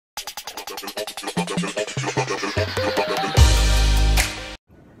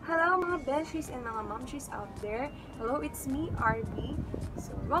Hello mga Beshies and mga Momshies out there. Hello, it's me, Arbee.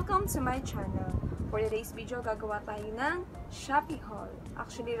 So, welcome to my channel. For today's video, gagawa tayo ng Shopee Haul.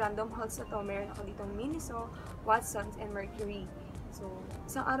 Actually, random hauls na to. Meron ako ditong Miniso, Watsons, and Mercury. So,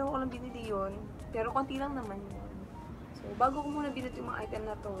 isang araw ko lang binili yun, pero konti lang naman yun. So, bago ko muna binili yung mga item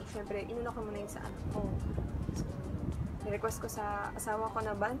na to, syempre, inuna ko muna yung sa anak ko. So, nirequest ko sa asawa ko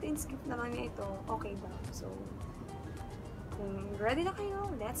na Valentine's gift na lang niya ito, okay daw. So, kung ready na kayo,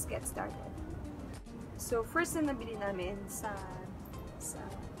 let's get started. So, first na nabili namin sa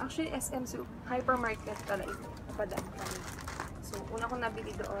actually SM hypermarket pala ito. Napadaan kami. So, una kong nabili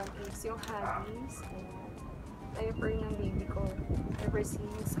doon is yung Huggies and diaper ng baby ko. Ever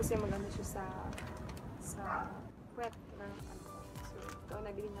since, kasi maganda siya sa wet na ano. So, ito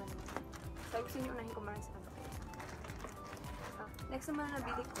nabili namin. Sabi ko sa inyo, unahin ko muna sa ano. Next naman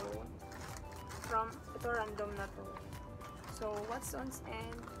nabili ko from, ito random na to. So, Watsons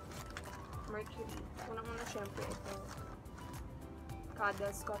and Mercury. Unang-una syempre ito.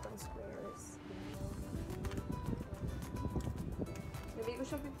 Cuddles Cotton Squares. Nabili ko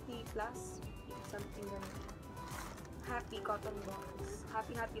siya 50 plus. Something ganun. Happy cotton balls.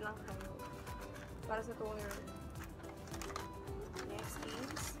 Happy lang kayo. Para sa toner. Next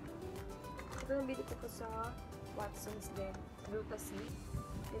is, ito nabili ko sa Watsons din. Glutasy.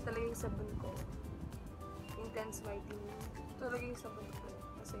 Yun talaga yung sabon ko. Intense whitening. Ito talaga yung sabon ko.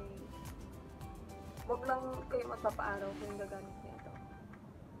 Kasi, wag lang kayo magpapaaraw kung gagamit niya ito.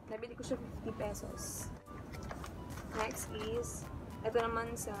 Nabili ko siya 50 pesos. Next is, ito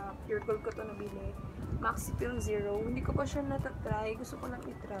naman sa Pure Gold ko ito nabili. Maxi Pill Zero. Hindi ko pa siya natatry. Gusto ko lang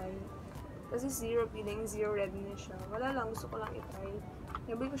itry. Kasi zero feeling, zero redness siya. Wala lang, gusto ko lang itry.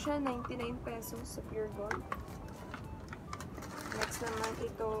 Nabili ko siya 99 pesos sa Pure Gold. Next naman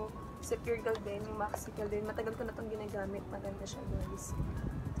ito sa Pure Gold din, yung Maxi Pill din. Matagal ko na itong ginagamit. Maganda siya guys.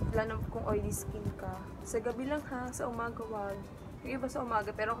 Lalo kung oily skin ka. Sa gabi lang ha, sa umaga wag. Yung iba sa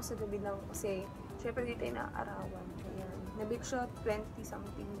umaga, pero ako sa gabi lang kasi syempre di tayo naaarawan. Ayan. Nabili ko siya 20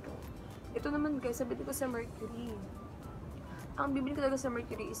 something to. Ito naman guys, nabili ko sa Mercury. Ang bibili ko talaga sa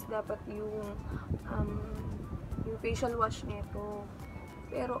Mercury is dapat yung facial wash nito.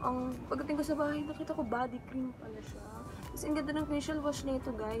 Pero ang pagdating ko sa bahay, nakita ko body cream pala siya. Kasi ang ganda ng facial wash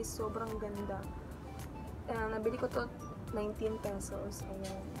nito guys, sobrang ganda. Nabili ko to 19 pesos.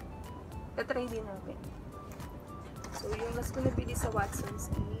 Ayan. Tatry din natin. So, yung last ko nabili sa Watsons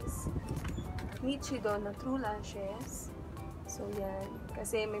is Nichido na True Lashes. So, yan.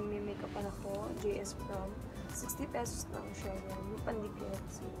 Kasi may makeup pa ako. JS Prom. 60 pesos lang siya. Yan. Yung pandikit.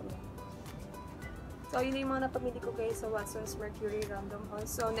 So, yun yung mga napamili ko guys sa Watsons Mercury Random Haul.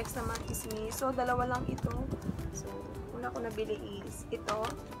 So, next naman is me. So, dalawa lang ito. So, una ko nabili is ito.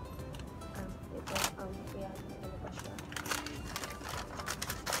 Ayan. Ano pa siya?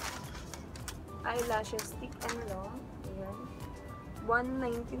 Eyelashes thick and long. Ayan.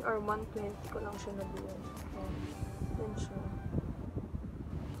 119 or 120 ko lang siya nabili. Ayan siya.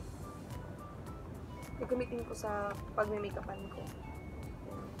 Gagamitin ko sa pag-makeupan ko.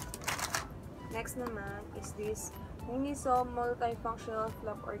 Ayan. Next naman is this Miniso Multifunctional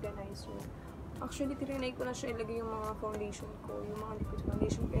Flap Organizer. Actually, trinay ko na siya ilagay yung mga foundation ko. Yung mga liquid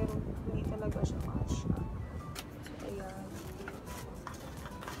foundation, pero hindi talaga siya kasha. So, ayan.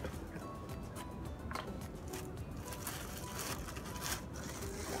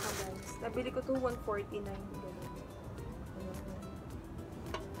 Nabili ko to 149.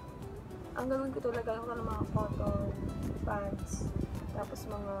 Ang gawin ko to, lagay ko ng mga cotton pads, tapos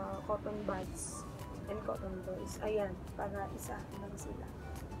mga cotton buds and cotton balls. Ayan, para isa lang sila.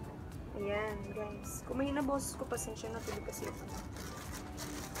 Ayan, guys. Kung mahina boses ko, pasensya na, tuloy kasi ito.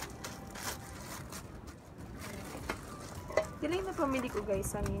 Sila yung napamili ko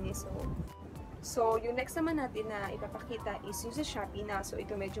guys sa Miniso. So, yung next naman natin na ipapakita is yung sa Shopee na. So,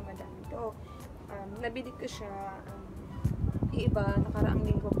 ito medyo madami ito. Nabili ko siya iba, nakaraang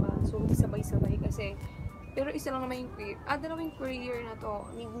linggo pa. So, sabay-sabay kasi. Pero isa lang naman yung courier. Dalawang courier na to.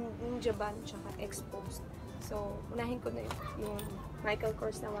 Yung Japan, tsaka Exposed. So, unahin ko na yung Michael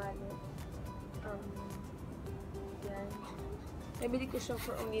Kors na wallet. Yan. Nabili ko siya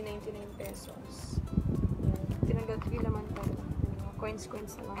for only 99 pesos. Yan. Tinanggal ko yung laman pa. Coins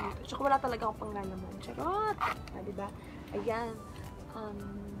na lang dito. Tsaka wala talaga akong panglalaman. Charot! Diba? Ayan.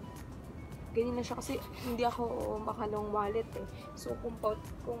 Ganyan na siya kasi hindi ako makalong wallet eh. So,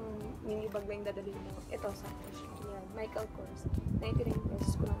 kung mini bag lang dadalhin mo, ito sa Ayan. Michael Kors. 99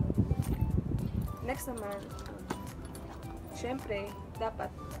 pesos ko lang. Next naman, syempre, dapat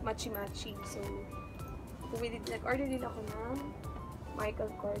matchy-matchy. So, nag-order din ako ng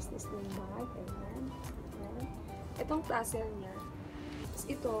Michael Kors na sling bag. Ayan. Ayan. Itong tassel niya. Tapos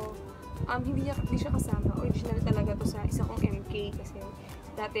ito, hindi siya kasama. Original talaga to sa isa kong MK kasi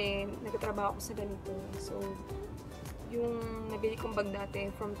dati nagtatrabaho ako sa ganito. So, yung nabili kong bag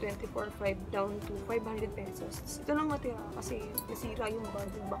dati from 24.5 down to 500 pesos. Ito lang matira kasi nasira yung bag,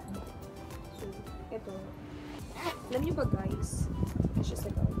 yung backbone. So, ito. Alam nyo ba guys, ito siya sa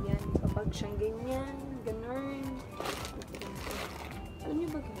bag. Yan, kapag siyang ganyan, ganun. Alam nyo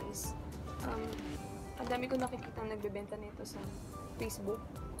ba guys, ang dami ko nakikita nagbebenta nito sa Facebook,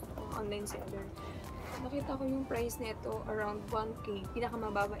 online seller. Nakita ko yung price nito around 1K,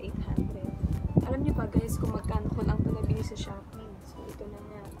 pinakamababa 800. Alam nyo ba guys kung magkano ko lang ito nabili sa Shopee? So, ito na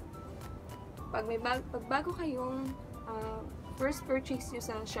nga. Pag bago kayong first purchase nyo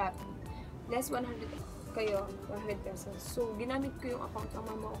sa Shopee, less 100 kayo, 100 pesos. So, ginamit ko yung account ng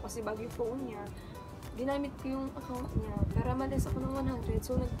mama ko kasi bago yung phone niya, ginamit ko yung account niya para ma-less ako ng 100.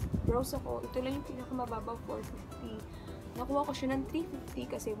 So, nag-browse ako. Ito lang yung pinakamababa, 450. Nakuha ko siya ng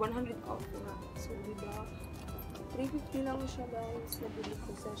 350 kasi 100 off na. So, diba? 350 lang siya guys. Nabili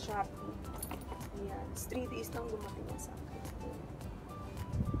ko sa Shopee. Ayan. 3 days lang dumating na sa akin.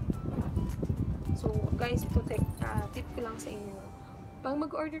 So, guys, ito tip ko lang sa inyo. Pag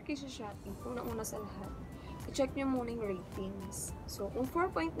mag-order kayo sa Shopee, unang-una sa lahat, i-check nyo muna yung ratings. So, kung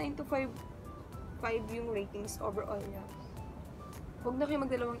 4.9 to 5 yung ratings overall niya, huwag na kayo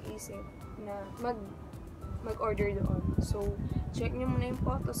magdalawang isip na mag-order doon. So, check nyo muna yung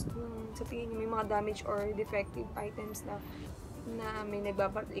photos kung sa tingin nyo may mga damage or defective items na may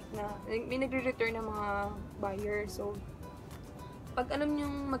nagbabalik na, may nagre-return na mga buyer. So, pag alam nyo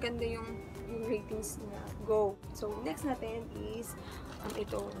maganda yung ratings na, go. So, next natin is,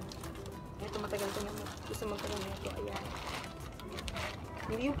 ito matagal ko na gusto magkaroon nito. Ayan.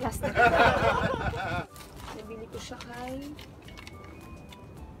 Hindi yung plastic. Nabili ko siya kay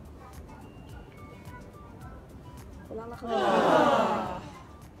walang nakalimutan.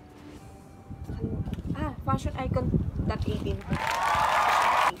 Fashion icon.18.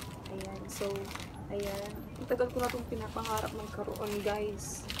 Ayan. So, ayan. Ang tagal ko na itong pinapangarap magkaroon,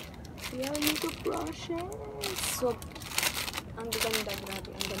 guys. Ayan, makeup brushes. So, ang ganda,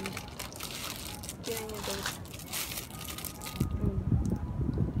 grabe, ang ganda. Tingnan niyo guys.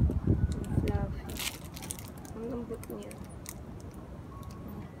 Fluffy. Ang lambot niya.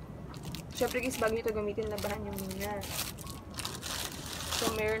 Siyempre guys, bago nyo ito gamitin, labahan nyo muna. So,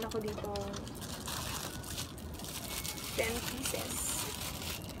 meron ako dito 10 pieces.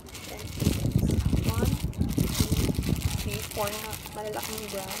 10 pieces. 1, 2, 3, 4 na malalaking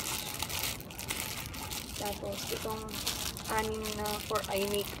brush. Tapos, itong 6 na for eye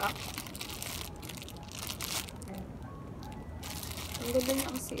makeup. Ayan. Ang ganda niya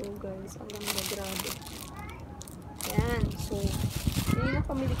kasi, oh guys. Ang ganda, grabe. Ayan. So, yun ang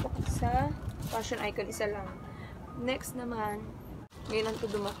pamili ko sa fashion icon. Isa lang. Next naman, ngayon lang ito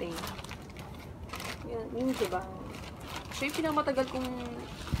dumating. Yun, diba? So, yung pinakamatagal kong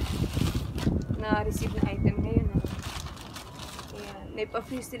na-receive na item ngayon. Ayan. May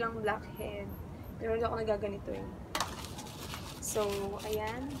pa-free silang blackhead. Pero hindi ako nagaganito eh. So,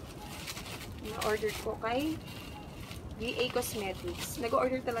 ayan. Na-order ko kay VA Cosmetics.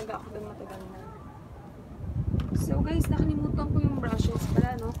 Nag-order talaga ako doon matagal na. So, guys, nakalimutan ko yung brushes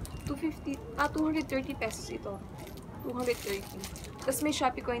pala, no? 230 pesos ito. 230. Tapos may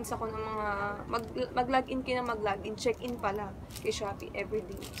Shopee coins ako ng mga mag-login kayo na mag-login. Check-in pala kay Shopee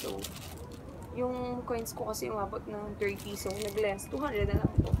everyday. So, yung coins ko kasi umabot ng 30. So, nag-less. 200 na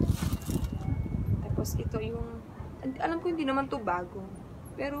lang ito. Tapos, ito yung alam ko hindi naman to bago.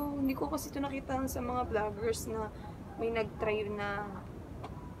 Pero hindi ko kasi ito nakita sa mga vloggers na may nag-try na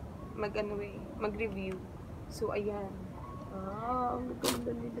mag-review. So, ayan. Ang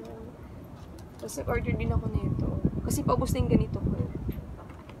ganda nila. Tapos, order din ako nito. Kasi paubos na yung ganito ko.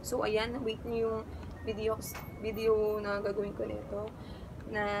 So, ayan. Wait niyo yung video na gagawin ko nito.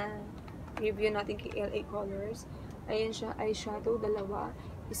 Na review natin kay LA Colors. Ayan siya. Eyeshadow, dalawa.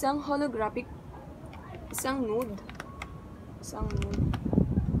 Isang holographic. Isang nude.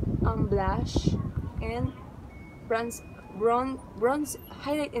 Blush. And bronze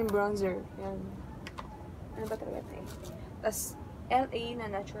highlight and bronzer. Ayan. Ano ba talaga ito eh? Tapos, LA na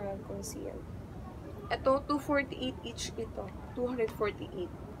natural conceal. Ito, 248 each ito. 248.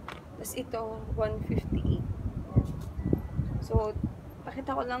 Tapos ito, 158. So,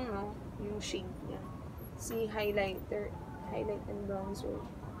 pakita ko lang, no, yung shade niya. Si highlighter, highlight and bronzer.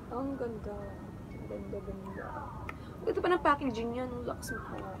 Ang ganda. Ganda. Ito pa ng packaging niya, no, lakas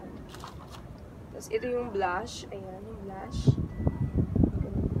makalaan. Tapos ito yung blush. Ayan, yung blush.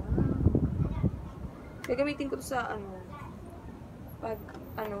 Ganda. Gagamitin ko to sa, pag,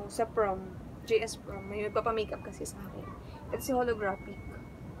 sa prom, JS prom, may magpapamakeup kasi sa akin. Ito si holographic.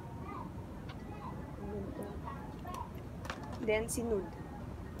 Then, si nude.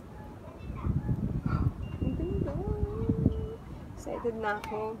 Ang ganda. Excited na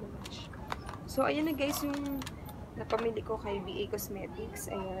ako. So, ayan na guys yung napamili ko kay VA Cosmetics.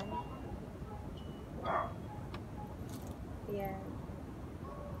 Ayan. Ayan.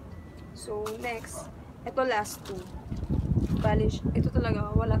 So, next. Ito last two. Bali, ito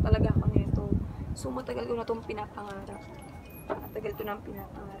talaga, wala talaga ako nito. So, matagal ko na itong pinapangarap. Matagal ko na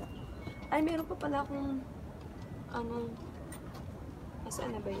pinapangarap. Ay, meron pa pala akong,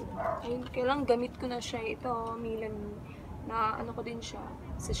 saan na ba yun? Ayun, kailang gamit ko na siya. Ito, Milan, na ko din siya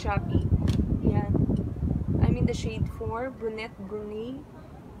sa Shopee. Yan. I'm in the shade 4, Brunette Brunei.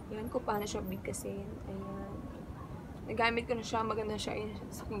 Yan, kung paano siya bigkasin. Ayan. Nagamit ko na siya, maganda siya. Ayan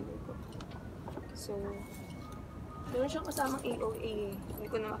siya sa finger ko. So, meron siyang kasamang AOA. Hindi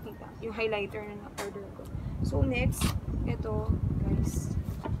ko na makita. Yung highlighter na na-order ko. So, next, ito, guys.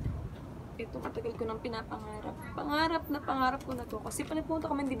 Ito, matagal ko nang pinapangarap. Pangarap ko na to. Kasi panapunta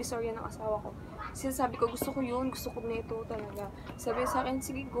kami ng Divisoria ng asawa ko. Sinasabi ko, gusto ko yun. Gusto ko nito talaga. Sabi sa akin,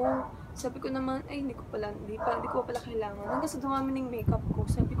 sige, go. Sabi ko naman, ay, hindi ko pala kailangan. Hanggang sa dumami ng makeup ko.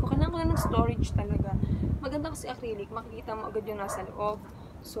 Sabi ko, kailangan ko na ng storage talaga. Maganda kasi acrylic. Makikita mo agad yung nasa loob.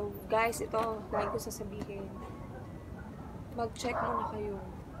 So, guys, ito, lagi ko sasabihin. Mag-check muna kayo.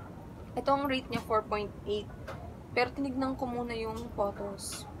 Ito ang rate niya, 4.8. Pero tinignan ko muna yung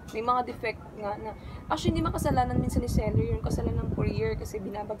photos. May mga defect nga na, actually hindi makasalanan minsan ni seller, yung kasalanan ng courier kasi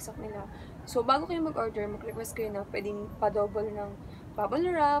binabagsak nila. So, bago kayo mag-order, mag-request kayo na pwedeng pa-double ng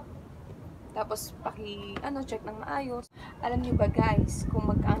bubble wrap, tapos check ng maayos. Alam niyo ba guys, kung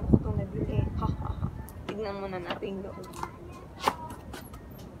magkano ko itong nabili? Hahaha. Tignan muna natin yung loob.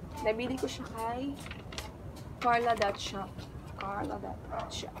 Nabili ko siya kay Carla.shop.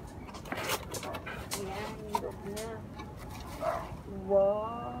 Ayan, yung loob na.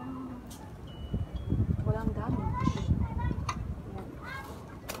 Wow! Walang damage.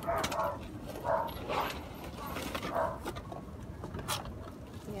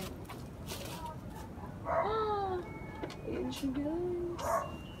 Ayan. Ayan siya guys.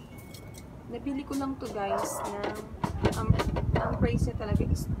 Nabili ko lang to guys na ang price niya talaga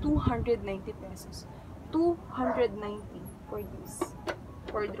is 290 pesos. 290 for this.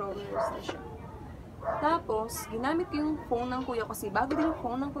 4 drawers na siya. Tapos, ginamit ko yung phone ng kuya ko kasi bago din yung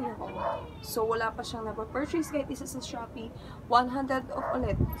phone ng kuya ko. So, wala pa siyang napapurchase kahit isa sa Shopee. 100 off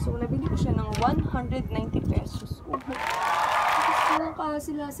ulit. So, nabili ko siya ng 190 pesos. Tapos, kung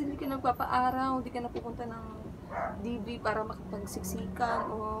sila ka nagpapaaraw, hindi ka napupunta ng DB para makapagsiksikan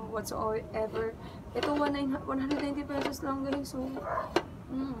o whatsoever. Ito, 190 pesos lang guys. So,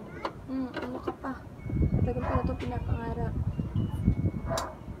 ano ka pa? Matagal ko na ito pinapangarap.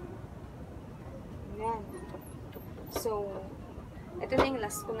 Ayan. So, ito na yung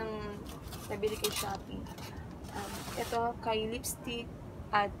last ko ng nabili kay Shopee. Ito, kay lipstick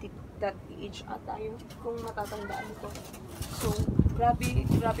addict.ph ata yung kung matatandaan ko. So, grabe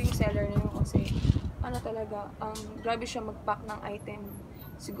yung seller na yun kasi talaga, grabe siya mag-pack ng item.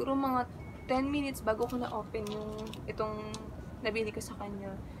 Siguro mga 10 minutes bago ko na-open yung itong nabili ko sa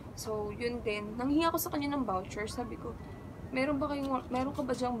kanya. So, yun din. Nanghiya ko sa kanya ng voucher. Sabi ko, meron ka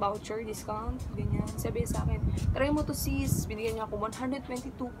ba diyang voucher, discount? Ganyan. Sabi sa akin, try mo to sis. Binigyan niya ako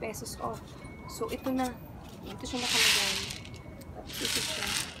 122 pesos off. So, ito na. Ito siya nakalagay. Tapos ito siya.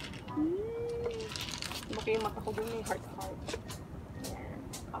 Lumaki yung mata ko dun, may heart. Ayan.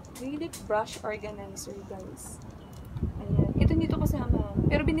 Acrylic brush organizer, guys. Ayan. Ito dito kasama.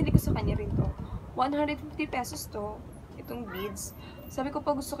 Pero binili ko sa kanya rin to. 150 pesos to. Itong beads. Sabi ko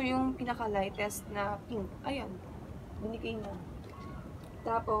pa gusto ko yung pinaka-lightest na pink. Ayan. Binigay na.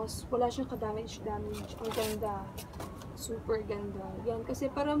 Tapos, wala siyang ka-damage. Ang ganda. Super ganda. Yan.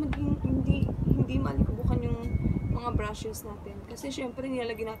 Kasi para maging hindi malikubukan yung mga brushes natin. Kasi syempre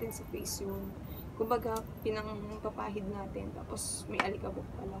nilalagay natin sa face yun. Kumbaga, pinangpapahid natin. Tapos, may alikabok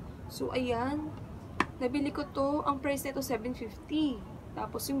pala. So, ayan. Nabili ko to. Ang price nito, 750.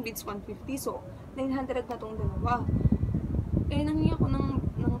 Tapos, yung beads, 150. So, 900 na tong dalawa. Nanghiya ko ng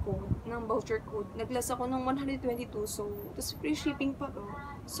voucher code. Naglas ako ng 122. So, tapos free shipping pa to.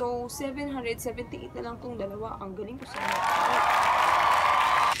 So, 778 na lang tong dalawa. Ang galing ko sa mga.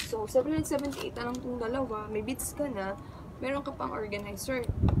 So, 778 na lang tong dalawa. May beads ka na. Meron ka pang organizer.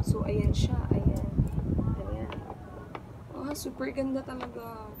 So, ayan siya. Ayan. Super ganda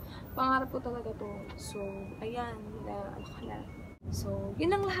talaga. Pangarap ko talaga to. So, ayan. So,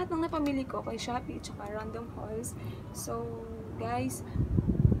 yun ang lahat ng napamili ko kay Shopee at Random Hauls. So, guys,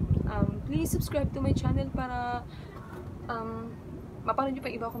 please subscribe to my channel para mapanood nyo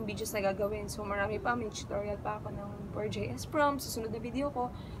pa iba kong videos na gagawin. So, marami pa. May tutorial pa ako ng 4JS prom. Susunod na video ko.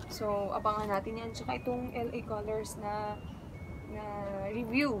 So, abangan natin yan. Tsaka itong LA Colors na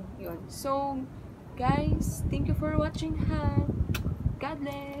review. Yun. So, guys, thank you for watching ha. God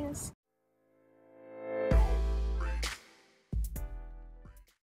bless!